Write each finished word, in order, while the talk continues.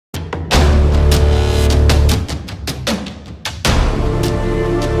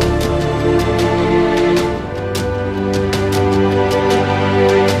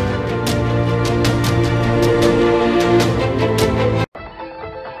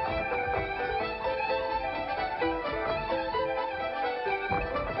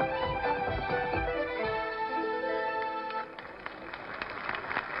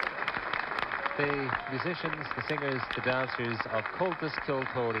the musicians, the singers, the dancers of Coltus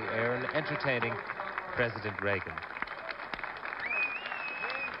Kiltony Éireann entertaining President Reagan.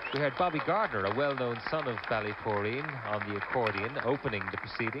 We heard Bobby Gardner, a well-known son of Ballyporeen, on the accordion, opening the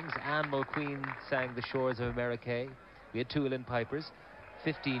proceedings. Anne Mulqueen sang The Shores of America. We had two Uillinn pipers,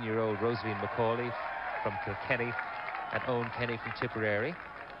 15-year-old Rosaleen Macaulay from Kilkenny and Owen Kenny from Tipperary.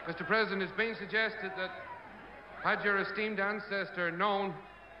 Mr. President, it's been suggested that had your esteemed ancestor known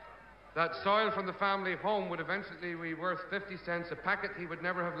that soil from the family home would eventually be worth 50 cents a packet, he would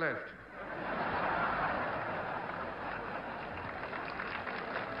never have left.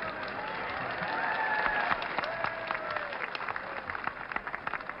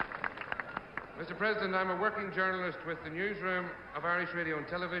 Mr. President, I'm a working journalist with the newsroom of Irish Radio and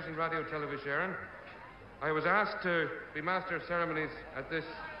Television, Radio Television Éireann. I was asked to be Master of Ceremonies at this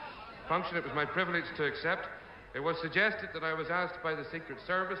function. It was my privilege to accept. It was suggested that I was asked by the Secret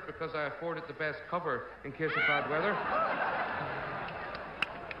Service because I afforded the best cover in case of bad weather.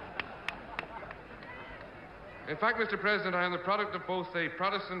 In fact, Mr. President, I am the product of both the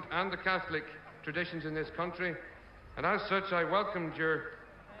Protestant and the Catholic traditions in this country, and as such I welcomed your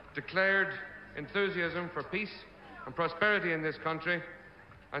declared enthusiasm for peace and prosperity in this country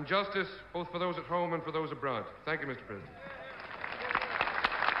and justice both for those at home and for those abroad. Thank you, Mr. President.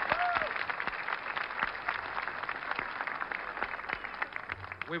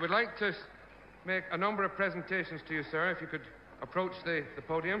 We would like to make a number of presentations to you, sir, if you could approach the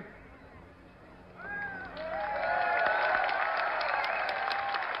podium.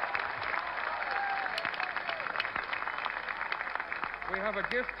 We have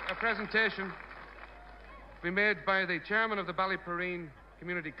a presentation to be made by the chairman of the Ballyporeen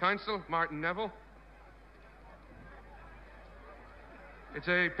Community Council, Martin Neville. It's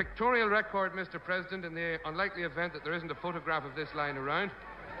a pictorial record, Mr. President, in the unlikely event that there isn't a photograph of this lying around.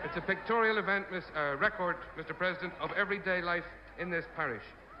 It's a pictorial record, Mr. President, of everyday life in this parish.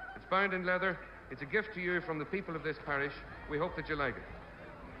 It's bound in leather. It's a gift to you from the people of this parish. We hope that you like it.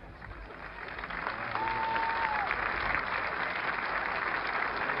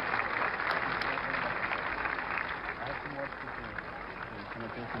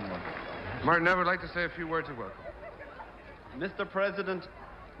 Martin, I would like to say a few words of welcome. Mr. President,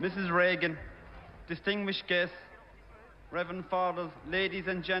 Mrs. Reagan, distinguished guests, Reverend Fathers, ladies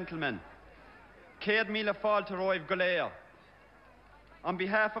and gentlemen, Céad Míle Fáilte Roimh go léir. On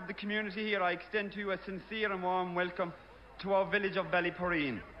behalf of the community here, I extend to you a sincere and warm welcome to our village of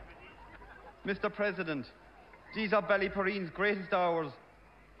Ballyporeen. Mr. President, these are Ballyporeen's greatest hours,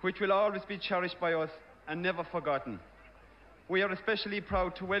 which will always be cherished by us and never forgotten. We are especially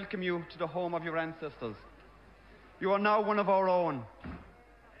proud to welcome you to the home of your ancestors. You are now one of our own.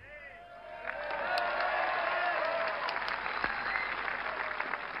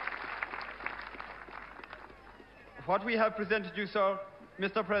 What we have presented you, sir,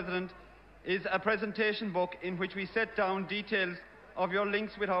 Mr. President, is a presentation book in which we set down details of your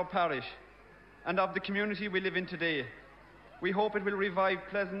links with our parish and of the community we live in today. We hope it will revive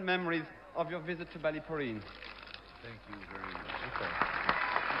pleasant memories of your visit to Ballyporeen. Thank you very much.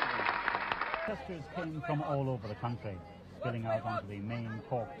 Protesters came from all over the country, spilling out onto the main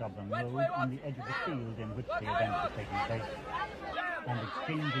Cork-Dublin road on the edge of the field in which the event was taking place, and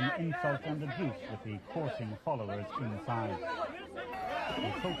exchanging insult and abuse with the coursing followers inside.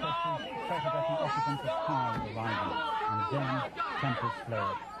 The protesters shouted at the occupants of cars arriving, and then tempers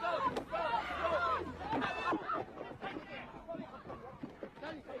flared.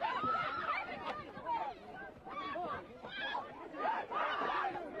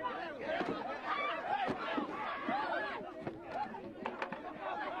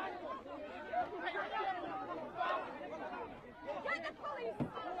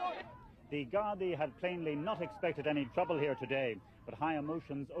 The Gardaí had plainly not expected any trouble here today, but high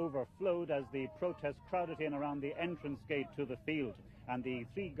emotions overflowed as the protests crowded in around the entrance gate to the field, and the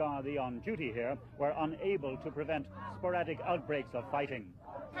three Gardaí on duty here were unable to prevent sporadic outbreaks of fighting.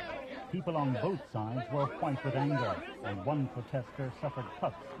 People on both sides were white with anger, and one protester suffered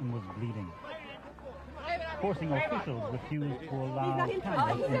cuts and was bleeding. Forcing officials refused to allow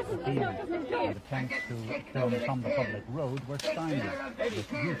cameras into the field, and attempts to film from the public road were stymied,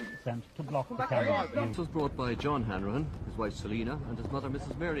 with youth sent to block the camera's view. This was brought by John Hanrahan, his wife Selina, and his mother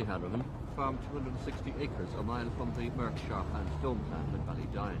Mrs. Mary Hanrahan, who farmed 260 acres a mile from the Merck Sharp and Stone plant in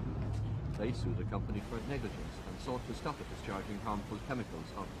Ballydown. They sued the company for negligence and sought to stop it discharging harmful chemicals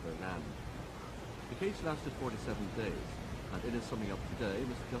onto their land. The case lasted 47 days. And in his summing up today,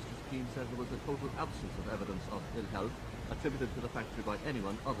 Mr. Justice Keane said there was a total absence of evidence of ill health attributed to the factory by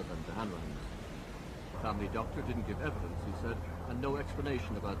anyone other than the Hanrahans. family doctor didn't give evidence, he said, and no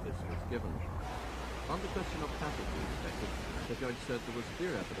explanation about this was given. On the question of cattle being infected, the judge said there was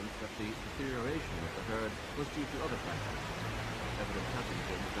clear evidence that the deterioration of the herd was due to other factors. Evidence hasn't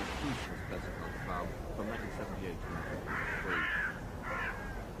been that peace was present on the farm from 1978 to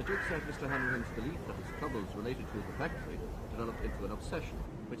 1983. The judge said Mr. Hanrahan's belief that his troubles related to the factory developed into an obsession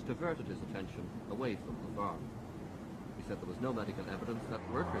which diverted his attention away from the farm. He said there was no medical evidence that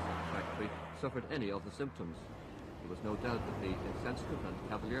workers at the factory suffered any of the symptoms. There was no doubt that the insensitive and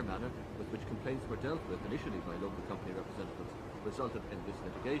cavalier manner with which complaints were dealt with initially by local company representatives resulted in this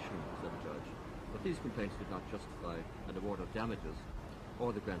litigation, said the judge. But these complaints did not justify an award of damages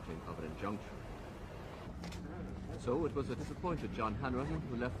or the granting of an injunction. So it was a disappointed John Hanrahan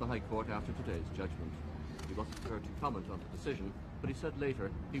who left the High Court after today's judgment. He wasn't prepared to comment on the decision, but he said later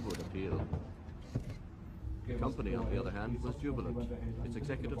he would appeal. The company, on the other hand, was jubilant. Its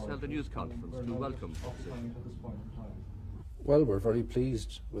executives held a news conference to welcome the decision. Well, we're very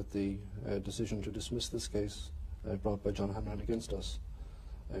pleased with the decision to dismiss this case brought by John Hanrahan against us.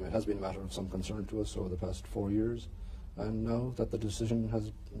 It has been a matter of some concern to us over the past 4 years, and now that the decision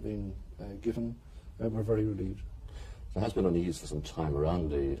has been given, we're very relieved. There has been unease for some time around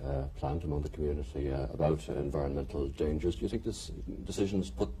the plant among the community about environmental dangers. Do you think this decision has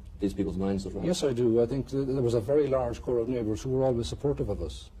put these people's minds at rest? Yes, I do. I think there was a very large core of neighbours who were always supportive of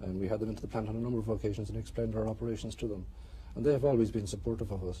us, and we had them into the plant on a number of occasions and explained our operations to them. And they have always been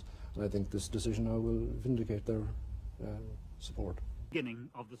supportive of us, and I think this decision now will vindicate their support. Beginning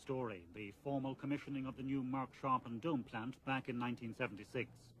of the story, the formal commissioning of the new Mark Sharp and Dome plant back in 1976.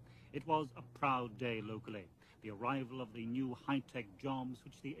 It was a proud day locally, the arrival of the new high-tech jobs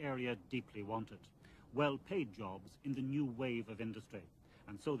which the area deeply wanted, well-paid jobs in the new wave of industry,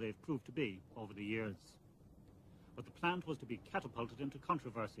 and so they've proved to be over the years. But the plant was to be catapulted into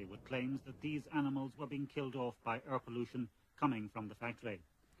controversy with claims that these animals were being killed off by air pollution coming from the factory.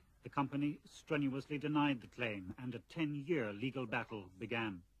 The company strenuously denied the claim, and a 10-year legal battle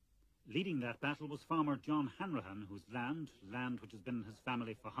began. Leading that battle was farmer John Hanrahan, whose land which has been in his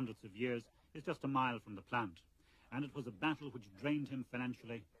family for hundreds of years, is just a mile from the plant. And it was a battle which drained him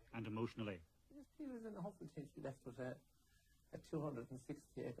financially and emotionally. He was in a hopeful thing. He left with a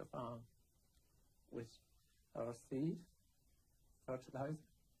 260-acre farm with our seed, fertilizer,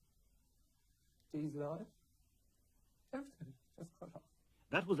 diesel oil, everything just cut off.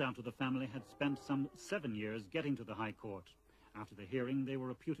 That was after the family had spent some 7 years getting to the High Court. After the hearing, they were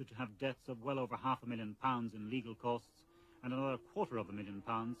reputed to have debts of well over £500,000 in legal costs and another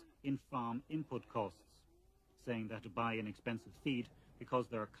 £250,000 in farm input costs, saying they had to buy inexpensive feed because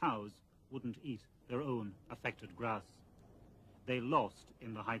their cows wouldn't eat their own affected grass. They lost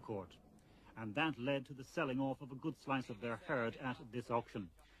in the High Court, and that led to the selling off of a good slice of their herd at this auction,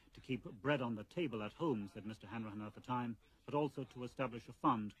 to keep bread on the table at home, said Mr. Hanrahan at the time, but also to establish a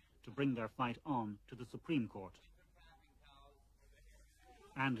fund to bring their fight on to the Supreme Court.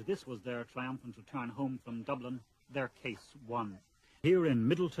 And this was their triumphant return home from Dublin, their case won. Here in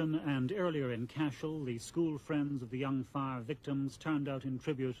Middleton and earlier in Cashel, the school friends of the young fire victims turned out in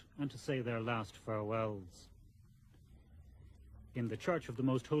tribute and to say their last farewells. In the Church of the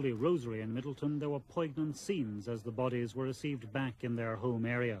Most Holy Rosary in Middleton, there were poignant scenes as the bodies were received back in their home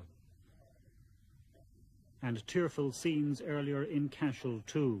area. And tearful scenes earlier in Cashel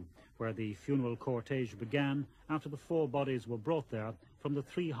too, where the funeral cortege began after the 4 bodies were brought there from the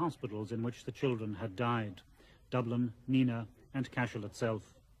 3 hospitals in which the children had died: Dublin, Nina and Cashel itself.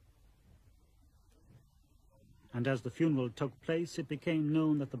 And as the funeral took place, it became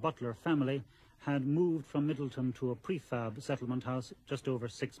known that the Butler family had moved from Middleton to a prefab settlement house just over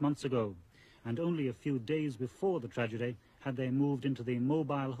 6 months ago, and only a few days before the tragedy had they moved into the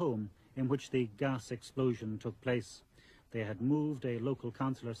mobile home in which the gas explosion took place. They had moved, a local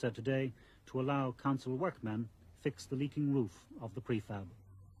councillor said today, to allow council workmen fix the leaking roof of the prefab.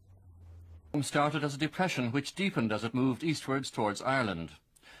 Started as a depression which deepened as it moved eastwards towards Ireland.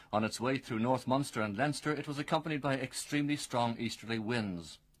 On its way through North Munster and Leinster, it was accompanied by extremely strong easterly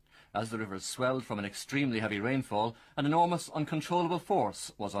winds. As the rivers swelled from an extremely heavy rainfall, an enormous, uncontrollable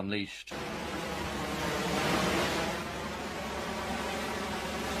force was unleashed.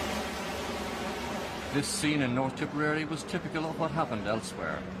 This scene in North Tipperary was typical of what happened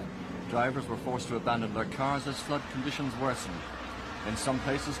elsewhere. Drivers were forced to abandon their cars as flood conditions worsened. In some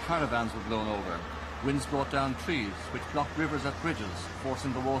places, caravans were blown over. Winds brought down trees, which blocked rivers at bridges,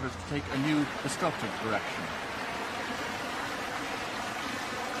 forcing the waters to take a new, destructive direction.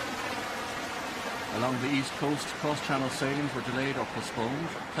 Along the east coast, cross-channel sailings were delayed or postponed.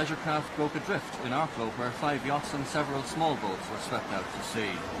 Pleasure craft broke adrift in Arklow, where 5 yachts and several small boats were swept out to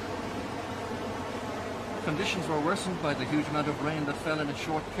sea. Conditions were worsened by the huge amount of rain that fell in a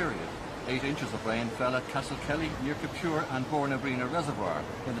short period. 8 inches of rain fell at Castlekelly near Capure and Bornabrina Reservoir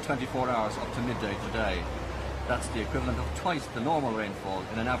in the 24 hours up to midday today. That's the equivalent of twice the normal rainfall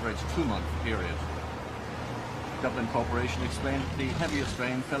in an average 2-month period. Dublin Corporation explained the heaviest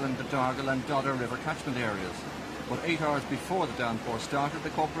rain fell in the Dargle and Dodder River catchment areas. But 8 hours before the downpour started,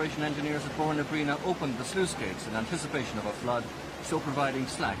 the corporation engineers at Bornabrina opened the sluice gates in anticipation of a flood, so providing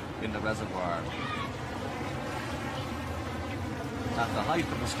slack in the reservoir. At the height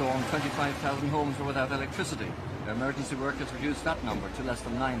of the storm, 25,000 homes were without electricity. Emergency workers reduced that number to less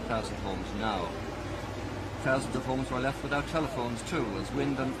than 9,000 homes now. Thousands of homes were left without telephones too, as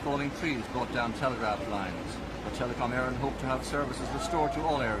wind and falling trees brought down telegraph lines. The Telecom Éireann hoped to have services restored to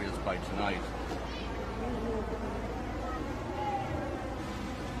all areas by tonight.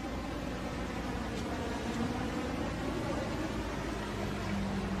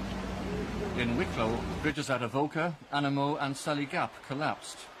 In Wicklow, bridges at Avoca, Anamo and Sally Gap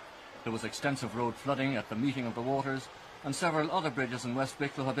collapsed. There was extensive road flooding at the meeting of the waters, and several other bridges in West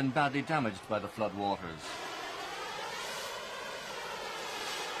Wicklow have been badly damaged by the flood waters.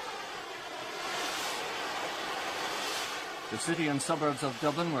 The city and suburbs of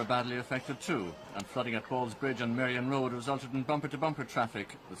Dublin were badly affected too, and flooding at Ball's Bridge and Marion Road resulted in bumper-to-bumper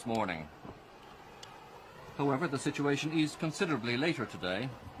traffic this morning. However, the situation eased considerably later today,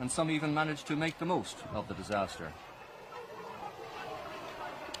 and some even managed to make the most of the disaster.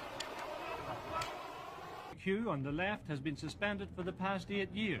 Hugh on the left has been suspended for the past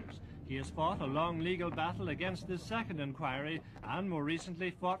 8 years. He has fought a long legal battle against this second inquiry and more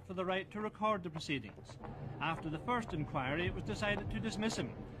recently fought for the right to record the proceedings. After the first inquiry, it was decided to dismiss him.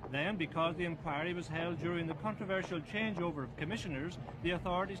 Then, because the inquiry was held during the controversial changeover of commissioners, the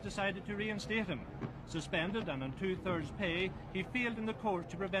authorities decided to reinstate him. Suspended and on 2/3 pay, he failed in the court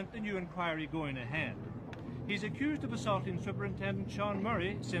to prevent the new inquiry going ahead. He's accused of assaulting Superintendent Sean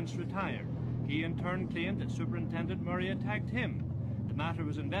Murray, since retired. He in turn claimed that Superintendent Murray attacked him. The matter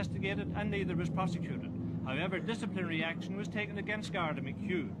was investigated and neither was prosecuted. However, disciplinary action was taken against Garda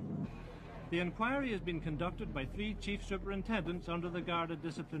McHugh. The inquiry has been conducted by 3 chief superintendents under the Garda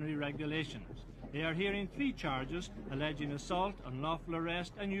disciplinary regulations. They are hearing 3 charges alleging assault, unlawful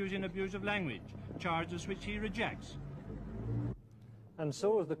arrest and using abusive language, charges which he rejects. And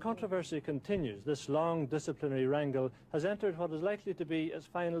so, as the controversy continues, this long disciplinary wrangle has entered what is likely to be its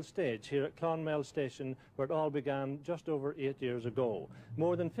final stage here at Clonmel Station, where it all began just over 8 years ago.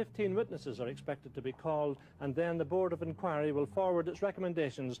 More than 15 witnesses are expected to be called, and then the Board of Inquiry will forward its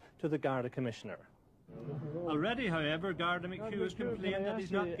recommendations to the Garda Commissioner. Already, however, Garda McHugh has complained that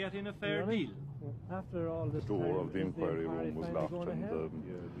he's not getting a fair deal. After all this, the door of the inquiry room was locked, and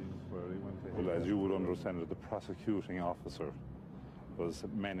well, as you would understand it, the prosecuting officer was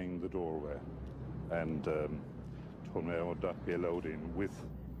manning the doorway and told me I would not be allowed in with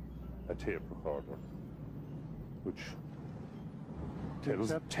a tape recorder, which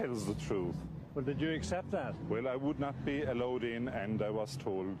tells the truth. Well, did you accept that? Well, I would not be allowed in, and I was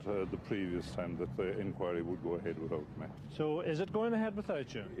told the previous time that the inquiry would go ahead without me. So is it going ahead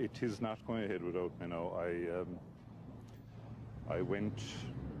without you? It is not going ahead without me now.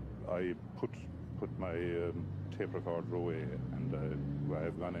 I put my tape recorder away, and I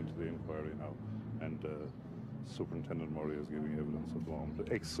have gone into the inquiry now, and Superintendent Murray is giving evidence at the moment.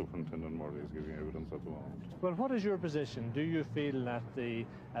 The ex-Superintendent Murray is giving evidence at the moment. Well, what is your position? Do you feel that the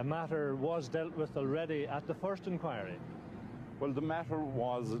matter was dealt with already at the first inquiry? Well, the matter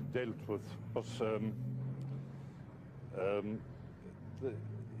was dealt with, but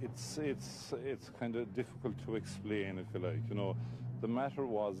it's kind of difficult to explain, if you like. You know, the matter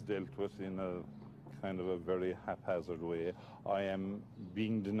was dealt with in a kind of a very haphazard way. I am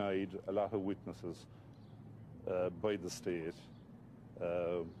being denied a lot of witnesses by the state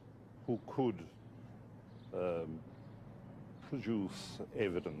who could produce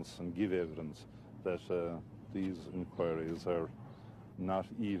evidence and give evidence that these inquiries are not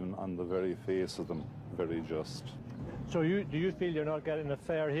even on the very face of them very just. So do you feel you're not getting a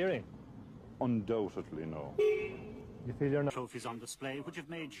fair hearing? Undoubtedly, no. You feel you're not... Trophies on display which have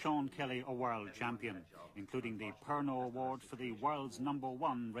made Sean Kelly a world champion, including the Pernod Award for the world's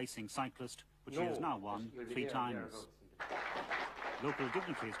 #1 racing cyclist, which he has now won 3 times. Local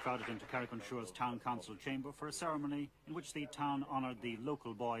dignitaries crowded into Carrick-on-Sure's Town Council chamber for a ceremony in which the town honoured the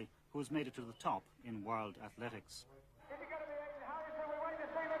local boy who has made it to the top in world athletics.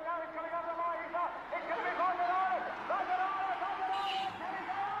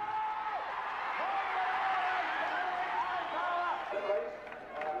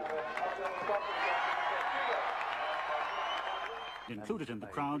 Included in the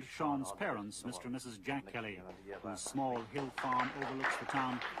crowd, Sean's parents, Mr. and Mrs. Jack Kelly, whose small hill farm overlooks the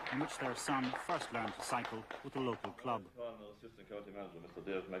town in which their son first learned to cycle with a local club.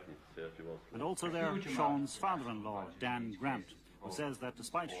 And also there, Sean's father-in-law, Dan Grant, who says that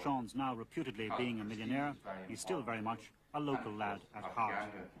despite Sean's now reputedly being a millionaire, he's still very much a local lad at heart.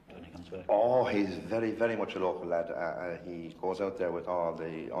 Oh, he's very, very much a local lad. He goes out there with all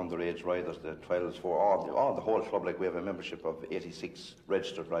the underage riders, the 12s, all the whole club. Like, we have a membership of 86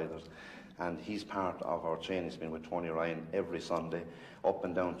 registered riders, and he's part of our chain. He's been with Tony Ryan every Sunday, up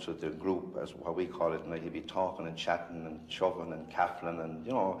and down to the group, as what we call it, and he'd be talking and chatting and shoving and caffling and,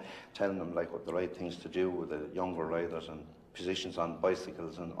 you know, telling them like what the right things to do with the younger riders and positions on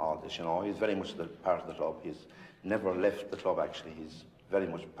bicycles and all this, you know. He's very much part of the club. He's never left the club, actually. He's very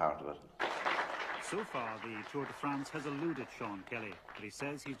much part of it. So far, the Tour de France has eluded Sean Kelly, but he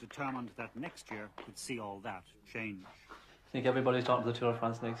says he's determined that next year could see all that change. I think everybody's talking to the Tour de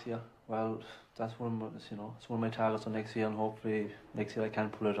France next year. Well, that's one of my, it's one of my targets for next year, and hopefully next year I can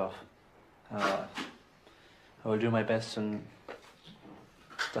pull it off. I will do my best, and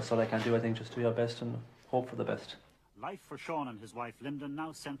that's all I can do, I think, just do your best and hope for the best. Life for Sean and his wife Linda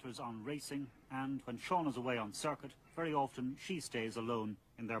now centres on racing, and when Sean is away on circuit, very often she stays alone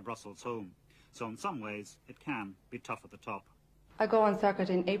in their Brussels home. So in some ways, it can be tough at the top. I go on circuit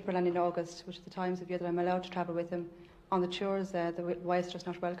in April and in August, which are the times of year that I'm allowed to travel with him. On the tours, the wives are just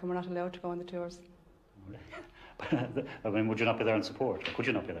not welcome. We're not allowed to go on the tours. I mean, would you not be there in support? Or could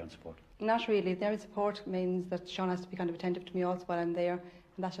you not be there in support? Not really. There in support means that Sean has to be kind of attentive to me also while I'm there,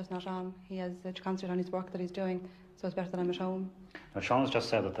 and that's just not on. He has to concentrate on his work that he's doing, so it's better that I'm at home. Now, Sean has just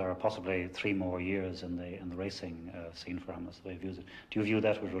said that there are possibly 3 more years in the racing scene for him, as the way he views it. Do you view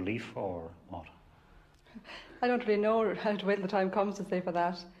that with relief or what? I don't really know how to wait till the time comes to say for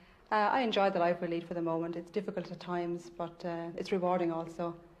that. I enjoy the life we lead for the moment. It's difficult at times, but it's rewarding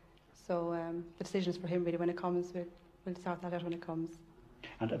also. So the decision is for him really when it comes. We'll sort that out when it comes.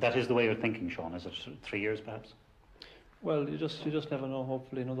 And that is the way you're thinking, Sean? Is it 3 years perhaps? Well, you just never know.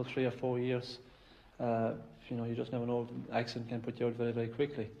 Hopefully another 3 or 4 years. You just never know. Accident can put you out very, very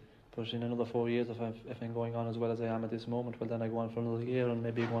quickly. But in another 4 years, if I'm going on as well as I am at this moment, well, then I go on for another year and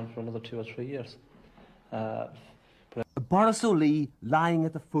maybe go on for another 2 or 3 years. Borrisolee, lying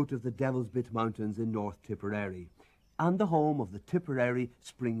at the foot of the Devil's Bit Mountains in North Tipperary, and the home of the Tipperary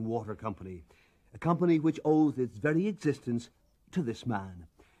Spring Water Company, a company which owes its very existence to this man.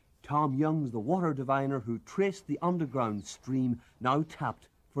 Tom Young's the water diviner who traced the underground stream now tapped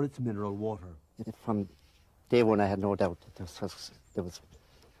for its mineral water. From day one I had no doubt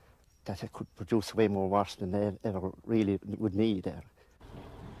that it could produce way more water than they ever really would need there.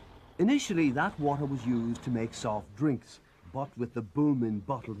 Initially, that water was used to make soft drinks, but with the boom in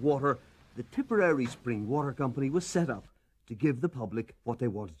bottled water, the Tipperary Spring Water Company was set up to give the public what they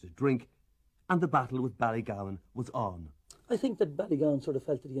wanted to drink, and the battle with Ballygowan was on. I think that Ballygowan sort of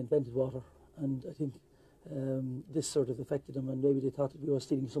felt that he invented water, and I think this sort of affected them, and maybe they thought that we were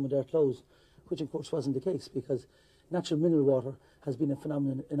stealing some of their clothes, which of course wasn't the case, because natural mineral water has been a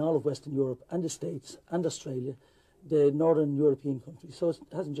phenomenon in all of Western Europe and the States and Australia, the northern European countries, so it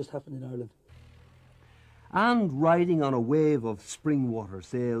hasn't just happened in Ireland. And riding on a wave of spring water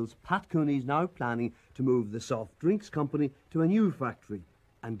sales, Pat Cooney's now planning to move the soft drinks company to a new factory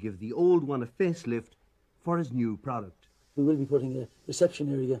and give the old one a facelift for his new product. We will be putting a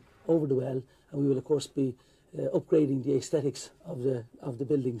reception area over the well, and we will of course be upgrading the aesthetics of the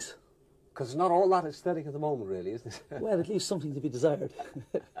buildings. Because it's not all that aesthetic at the moment, really, isn't it? Well, at least something to be desired.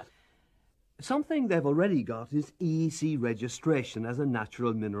 Something they've already got is EEC registration as a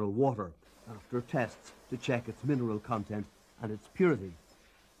natural mineral water, after tests to check its mineral content and its purity.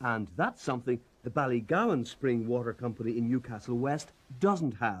 And that's something the Ballygowan Spring Water Company in Newcastle West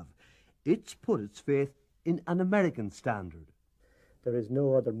doesn't have. It's put its faith in an American standard. There is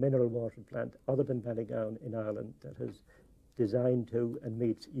no other mineral water plant other than Ballygowan in Ireland that has designed to and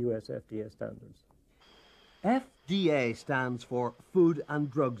meets US FDA standards. FDA stands for Food and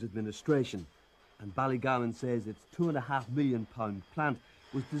Drugs Administration, and Ballygowan says its £2.5 million plant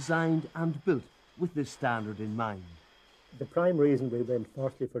was designed and built with this standard in mind. The prime reason we went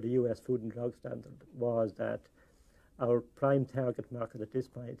firstly for the US Food and Drug Standard was that our prime target market at this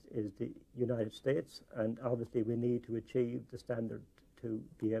point is the United States, and obviously we need to achieve the standard to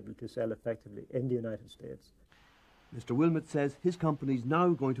be able to sell effectively in the United States. Mr. Wilmot says his company's now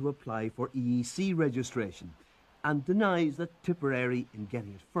going to apply for EEC registration and denies that Tipperary, in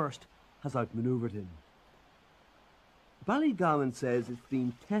getting it first, has outmanoeuvred him. Ballygowan says it's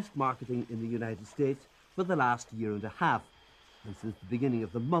been test marketing in the United States for the last year and a half, and since the beginning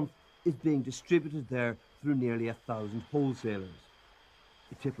of the month is being distributed there through nearly 1,000 wholesalers.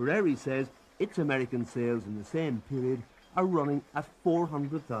 Tipperary says its American sales in the same period are running at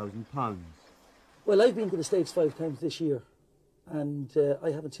 £400,000. Well, I've been to the States 5 times this year, and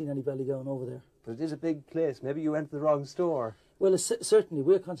I haven't seen any Ballygowan over there. But it is a big place. Maybe you went to the wrong store. Well, certainly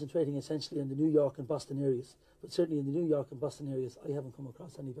we're concentrating essentially in the New York and Boston areas, but certainly in the New York and Boston areas I haven't come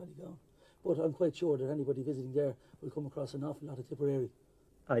across any Ballygowan. But I'm quite sure that anybody visiting there will come across an awful lot of Tipperary.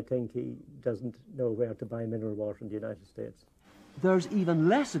 I think he doesn't know where to buy mineral water in the United States. There's even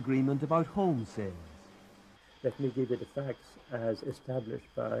less agreement about home sales. Let me give you the facts as established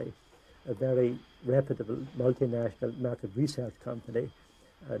by a very reputable multinational market research company.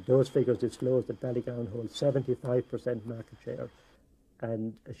 Those figures disclose that Ballygowan holds 75% market share,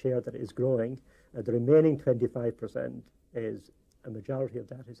 and a share that is growing. The remaining 25% is, a majority of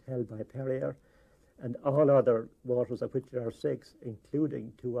that is held by Perrier, and all other waters, of which there are 6,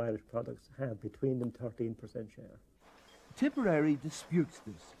 including 2 Irish products, have between them 13% share. Tipperary disputes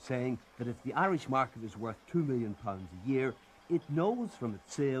this, saying that if the Irish market is worth £2 million a year, it knows from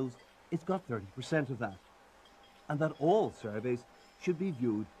its sales it's got 30% of that, and that all surveys should be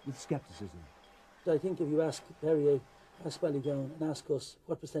viewed with scepticism. I think if you ask Perrier, ask Ballygowan and ask us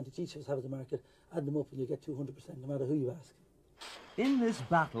what percentage each of us have of the market, add them up and you get 200%, no matter who you ask. In this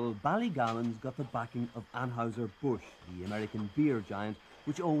battle, Ballygowan's got the backing of Anheuser-Busch, the American beer giant,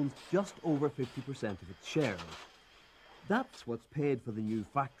 which owns just over 50% of its shares. That's what's paid for the new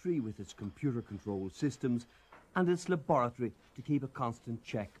factory with its computer-controlled systems and its laboratory to keep a constant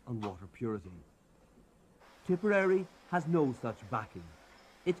check on water purity. Tipperary has no such backing.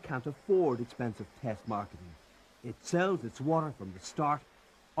 It can't afford expensive test marketing. It sells its water from the start,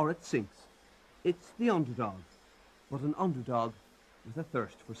 or it sinks. It's the underdog, but an underdog with a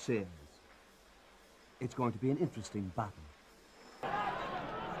thirst for sales. It's going to be an interesting battle.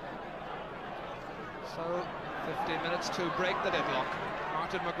 So, 15 minutes to break the deadlock.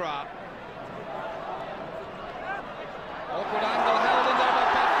 Martin McGrath. Awkward angle held in there by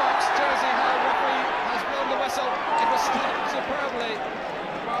Pat Fox. Jersey held. Referee has blown the whistle. It was stopped superbly.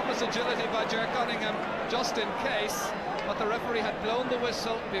 Marvellous agility by Ger Cunningham, just in case. But the referee had blown the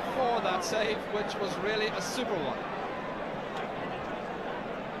whistle before that save, which was really a super one.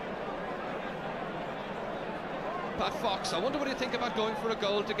 Pat Fox, I wonder what you think about going for a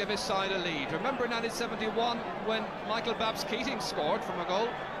goal to give his side a lead. Remember 1971 when Michael Babs-Keating scored from a goal?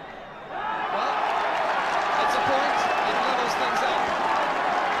 Well, it's a point. It levels things up.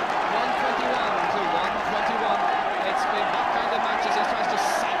 121 to 121. It's been that kind of match as he tries to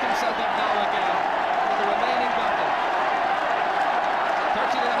psych himself up now again for the remaining battle.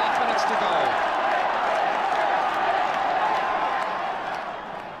 13.5 minutes to go.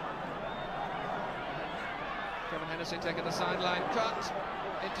 Kevin Hennessy taking the sideline cut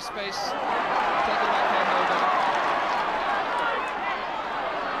into space. Taken by Ken Hogan.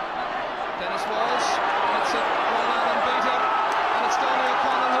 Dennis Walsh lets it run on and beat him. And it's Donny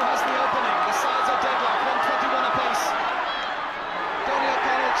O'Connell who has the opening. The sides are deadlocked, 121 apiece. Donny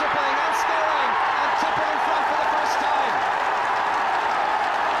O'Connell chipping and scoring. And Tipper in front for the first time.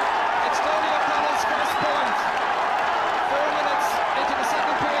 It's Donny O'Connell's first point. 4 minutes into the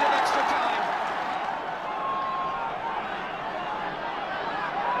second period of extra time.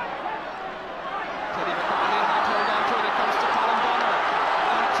 Teddy McCarthy had hold on to it. It comes to Colin Bonner.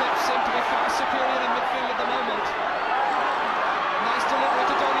 And Tips seem to be far superior in midfield at the moment. Nice delivery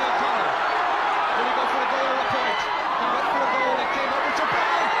to Donny O'Connell. Will he go for a goal or a point? He went for a goal. It came over to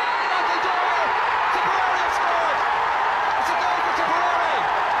Brown. Michael Doyle. Tipperary have scored. It's a goal for Tipperary.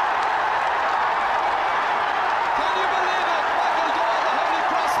 Can you believe it? Michael Doyle, the Holy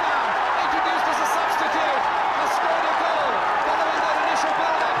Cross man, introduced as a substitute, has scored a goal following that initial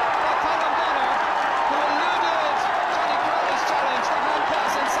build-up by Colin Bonner, who eluded Johnny Crowley's challenge. The hand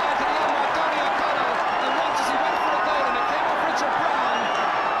pass inside to the unmarked Donny O'Connell, and once as he went for a goal and it came off Richard Brown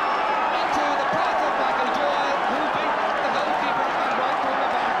into the path of Michael Doyle, who beat the goalkeeper and right corner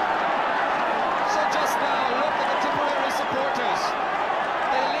back. So just now, look at the Tipperary supporters.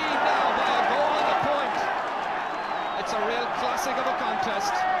 They lead now by a goal and a point. It's a real classic of a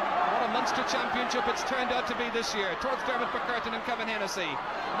contest. What a Munster championship it's turned out to be this year. Towards Dermot McCurtain and Kevin Hennessy.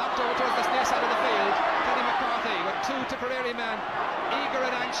 Knocked over towards the near side of the field. Teddy McCarthy with 2 Tipperary men, eager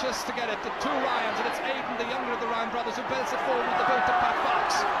and anxious to get it. The 2 Ryans, and it's Aidan, the younger of the Ryan brothers, who belts it forward with the boot to Pat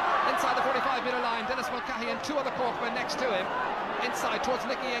Fox. Inside the 45-metre line, Dennis Mulcahy and 2 other Corkmen next to him. Inside towards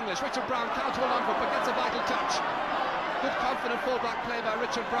Nicky English. Richard Brown can't hold on for it, but gets a vital touch. Good confident full-back play by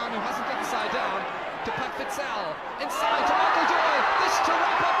Richard Brown, who hasn't got the side down, to Pat Fitzell. Inside to Michael Doyle. This to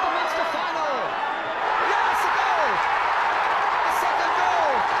wrap up the Munster final. Yes, a goal! A second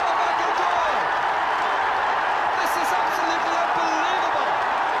goal of Michael Doyle. This is absolutely unbelievable.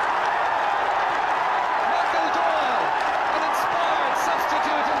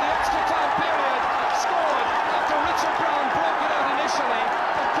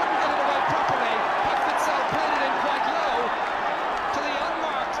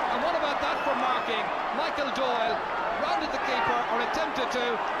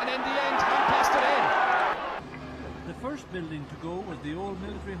 of the old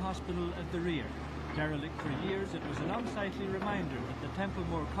military hospital at the rear. Derelict for years, it was an unsightly reminder that the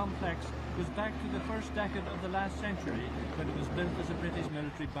Templemore complex goes back to the first decade of the last century, when it was built as a British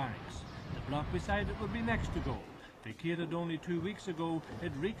military barracks. The block beside it will be next to go. Vacated only 2 weeks ago,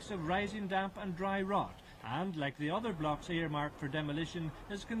 it reeks of rising damp and dry rot, and, like the other blocks earmarked for demolition,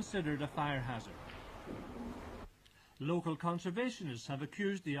 is considered a fire hazard. Local conservationists have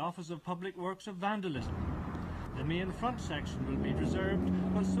accused the Office of Public Works of vandalism. The main front section will be preserved,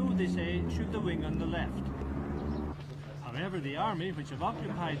 but so they say should the wing on the left. However, the Army, which have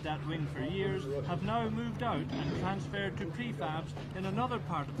occupied that wing for years, have now moved out and transferred to prefabs in another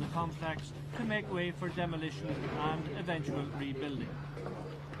part of the complex to make way for demolition and eventual rebuilding.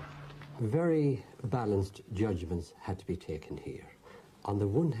 Very balanced judgments had to be taken here. On the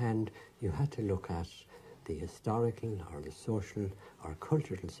one hand, you had to look at the historical or the social or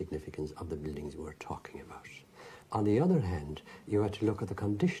cultural significance of the buildings we're talking about. On the other hand, you had to look at the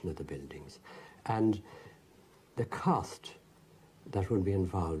condition of the buildings and the cost that would be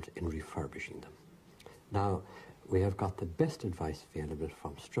involved in refurbishing them. Now, we have got the best advice available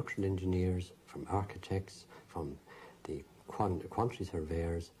from structural engineers, from architects, from the quantity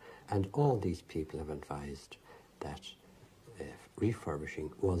surveyors, and all these people have advised that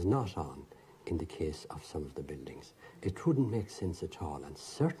refurbishing was not on in the case of some of the buildings. It wouldn't make sense at all, and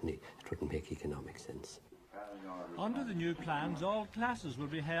certainly it wouldn't make economic sense. Under the new plans, all classes will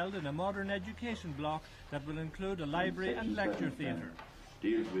be held in a modern education block that will include a library and lecture theatre.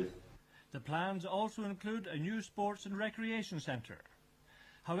 The plans also include a new sports and recreation centre.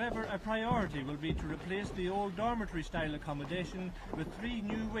 However, a priority will be to replace the old dormitory-style accommodation with 3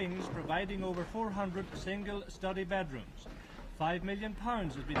 new wings providing over 400 single study bedrooms. £5 million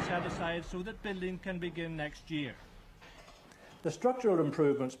has been set aside so that building can begin next year. The structural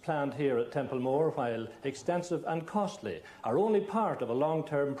improvements planned here at Templemore, while extensive and costly, are only part of a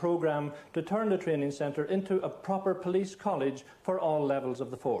long-term programme to turn the training centre into a proper police college for all levels of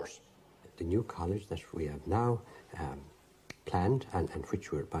the force. The new college that we have now planned, and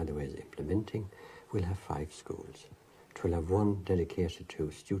which we're, by the way, is implementing, will have 5 schools. It will have 1 dedicated to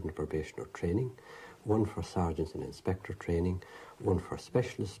student probationer training, 1 for sergeants and inspector training, 1 for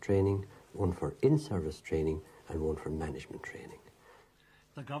specialist training, 1 for in-service training, and 1 for management training.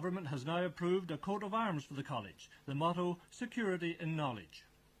 The government has now approved a coat of arms for the college, the motto, security in knowledge.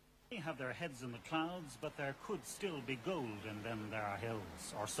 They have their heads in the clouds, but there could still be gold in them there are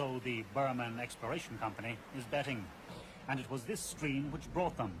hills, or so the Burman Exploration Company is betting. And it was this stream which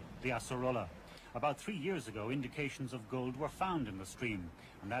brought them, the Assarulla. About 3 years ago, indications of gold were found in the stream,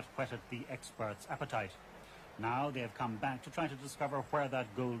 and that whetted the experts' appetite. Now they have come back to try to discover where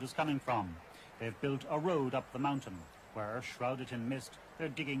that gold is coming from. They've built a road up the mountain, where, shrouded in mist, they're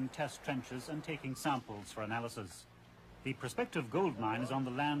digging test trenches and taking samples for analysis. The prospective gold mine is on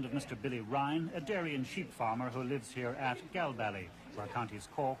the land of Mr. Billy Ryan, a dairy and sheep farmer who lives here at Galbally, where counties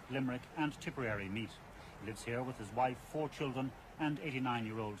Cork, Limerick and Tipperary meet. He lives here with his wife, 4 children and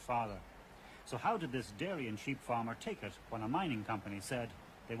 89-year-old father. So how did this dairy and sheep farmer take it when a mining company said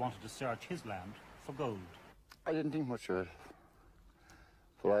they wanted to search his land for gold? I didn't think much of it.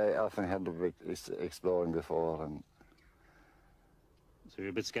 But I often had to be exploring before, and so you're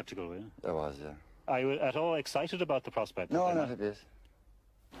a bit sceptical, were you? I was, yeah. Are you at all excited about the prospect? No, not a bit.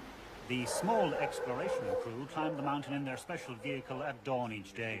 The small exploration crew climb the mountain in their special vehicle at dawn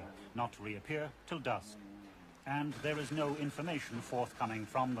each day, not to reappear till dusk. And there is no information forthcoming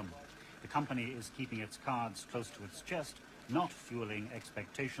from them. The company is keeping its cards close to its chest, not fueling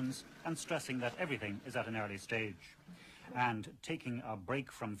expectations and stressing that everything is at an early stage. And taking a break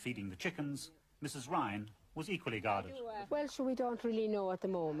from feeding the chickens, Mrs. Ryan was equally guarded. Well, sure, we don't really know at the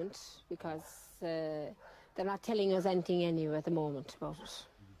moment because they're not telling us anything anyway at the moment about it.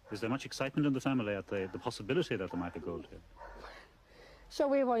 Is there much excitement in the family at the possibility that there might be gold here? So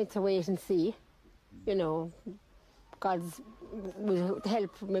we're going to wait and see. You know, God's will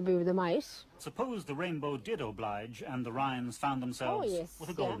help maybe they might. Suppose the rainbow did oblige and the Ryans found themselves with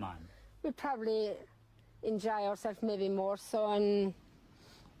a gold mine. We'd probably enjoy ourselves maybe more so and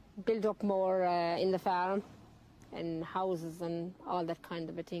build up more in the farm and houses and all that kind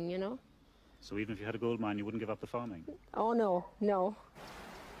of a thing, you know. So even if you had a gold mine, you wouldn't give up the farming? Oh, no, no.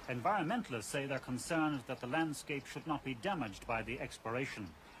 Environmentalists say they're concerned that the landscape should not be damaged by the exploration,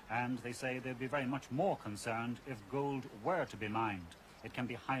 and they say they'd be very much more concerned if gold were to be mined. It can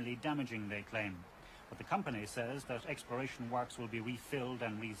be highly damaging, they claim. But the company says that exploration works will be refilled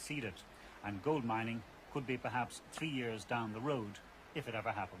and reseeded, and gold mining could be perhaps 3 years down the road, if it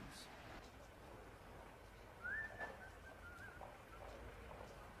ever happens.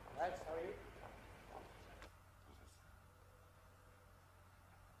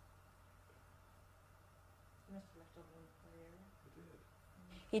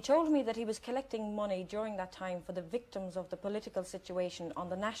 He told me that he was collecting money during that time for the victims of the political situation on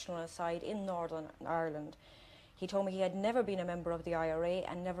the nationalist side in Northern Ireland. He told me he had never been a member of the IRA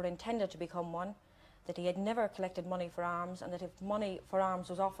and never intended to become one, that he had never collected money for arms, and that if money for arms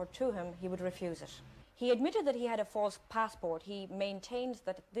was offered to him, he would refuse it. He admitted that he had a false passport. He maintained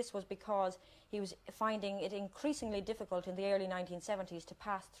that this was because he was finding it increasingly difficult in the early 1970s to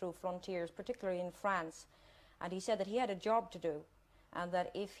pass through frontiers, particularly in France. And he said that he had a job to do, and that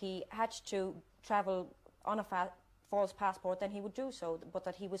if he had to travel on a false passport, then he would do so, but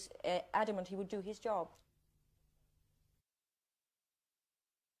that he was adamant he would do his job.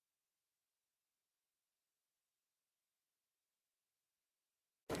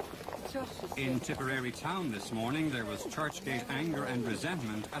 In Tipperary town this morning, there was Churchgate anger and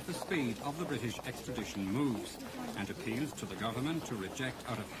resentment at the speed of the British extradition moves, and appeals to the government to reject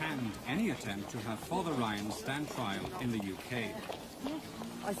out of hand any attempt to have Father Ryan stand trial in the UK.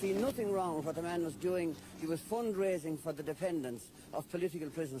 I see nothing wrong with what the man was doing. He was fundraising for the dependents of political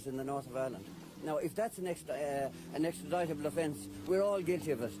prisoners in the north of Ireland. Now, if that's an extraditable offence, we're all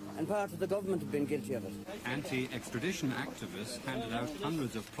guilty of it, and part of the government have been guilty of it. Anti-extradition activists handed out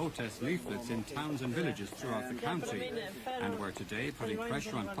hundreds of protest leaflets in towns and villages throughout the county, and were today putting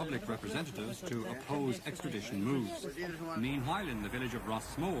pressure on public representatives to oppose extradition moves. Meanwhile, in the village of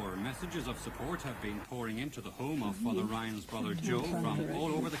Rossmore, messages of support have been pouring into the home of Father Ryan's brother Joe from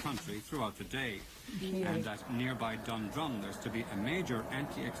all over the country throughout the day. And at nearby Dundrum, there's to be a major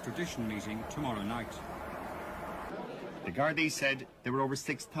anti-extradition meeting tomorrow night. The Gardaí said there were over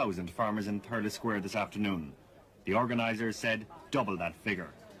 6,000 farmers in Thurles Square this afternoon. The organisers said double that figure.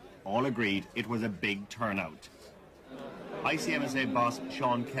 All agreed it was a big turnout. ICMSA boss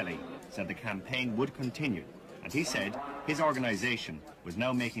Sean Kelly said the campaign would continue, and he said his organisation was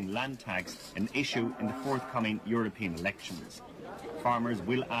now making land tax an issue in the forthcoming European elections. Farmers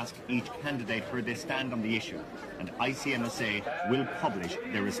will ask each candidate where they stand on the issue, and ICMSA will publish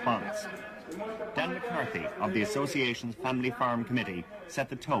their response. Dan McCarthy of the Association's Family Farm Committee set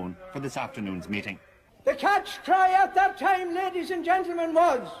the tone for this afternoon's meeting. The catch cry at that time, ladies and gentlemen,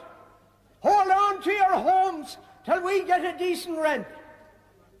 was, hold on to your homes till we get a decent rent.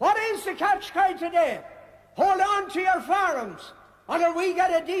 What is the catch cry today? Hold on to your farms until we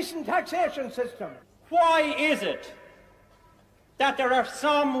get a decent taxation system. Why is it that there are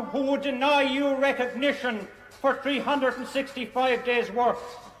some who would deny you recognition for 365 days' work?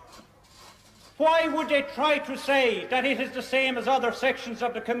 Why would they try to say that it is the same as other sections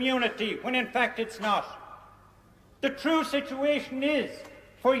of the community, when in fact it's not? The true situation is,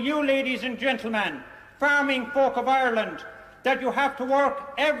 for you ladies and gentlemen, farming folk of Ireland, that you have to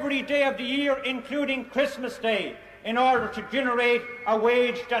work every day of the year, including Christmas Day, in order to generate a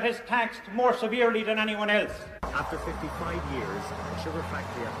wage that is taxed more severely than anyone else. After 55 years, the sugar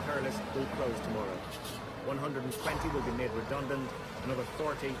factory at Thurles will close tomorrow. 120 will be made redundant, another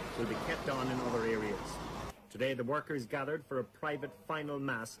 40 will be kept on in other areas. Today the workers gathered for a private final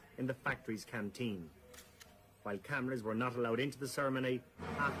mass in the factory's canteen. While cameras were not allowed into the ceremony,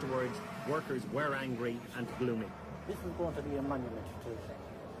 afterwards workers were angry and gloomy. This is going to be a monument to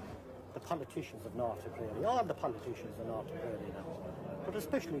the politicians of North Tipperary, all the politicians of North Tipperary now, but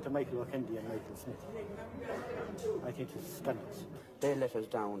especially to Michael O'Kennedy and Michael Smith. I think it's scandalous. They let us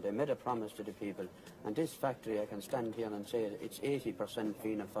down. They made a promise to the people. And this factory, I can stand here and say it's 80%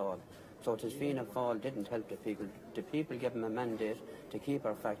 Fianna Fáil. So it is Fianna Fáil didn't help the people. The people gave them a mandate to keep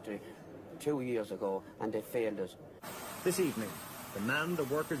our factory 2 years ago, and they failed us. This evening, the man the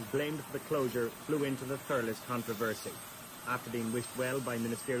workers blamed for the closure flew into the Thurles controversy. After being wished well by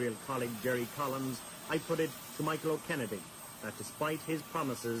ministerial colleague Jerry Collins, I put it to Michael O'Kennedy that despite his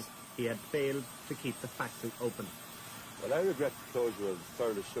promises, he had failed to keep the factory open. Well, I regret the closure of the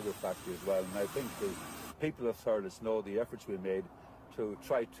Thurles Sugar Factory as well, and I think the people of Thurles know the efforts we made to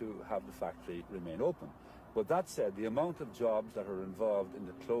try to have the factory remain open. But that said, the amount of jobs that are involved in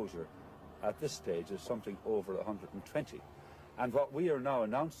the closure at this stage is something over 120. And what we are now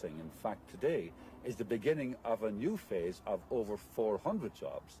announcing, in fact, today, is the beginning of a new phase of over 400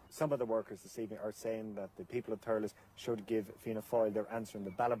 jobs. Some of the workers this evening are saying that the people of Thurles should give Fianna Fáil their answer in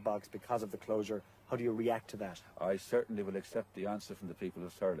the ballot box because of the closure. How do you react to that? I certainly will accept the answer from the people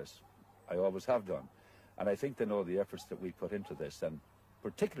of Thurles. I always have done. And I think they know the efforts that we put into this, and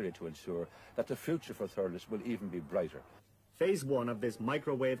particularly to ensure that the future for Thurles will even be brighter. Phase 1 of this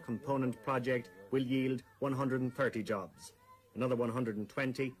microwave component project will yield 130 jobs. Another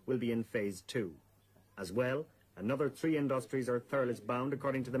 120 will be in Phase 2. As well, another 3 industries are Thurles bound,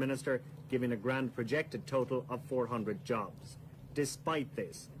 according to the Minister, giving a grand projected total of 400 jobs. Despite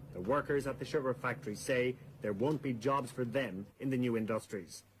this, the workers at the sugar factory say there won't be jobs for them in the new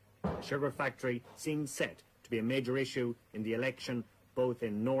industries. The sugar factory seems set to be a major issue in the election both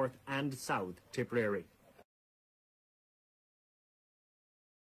in North and South Tipperary.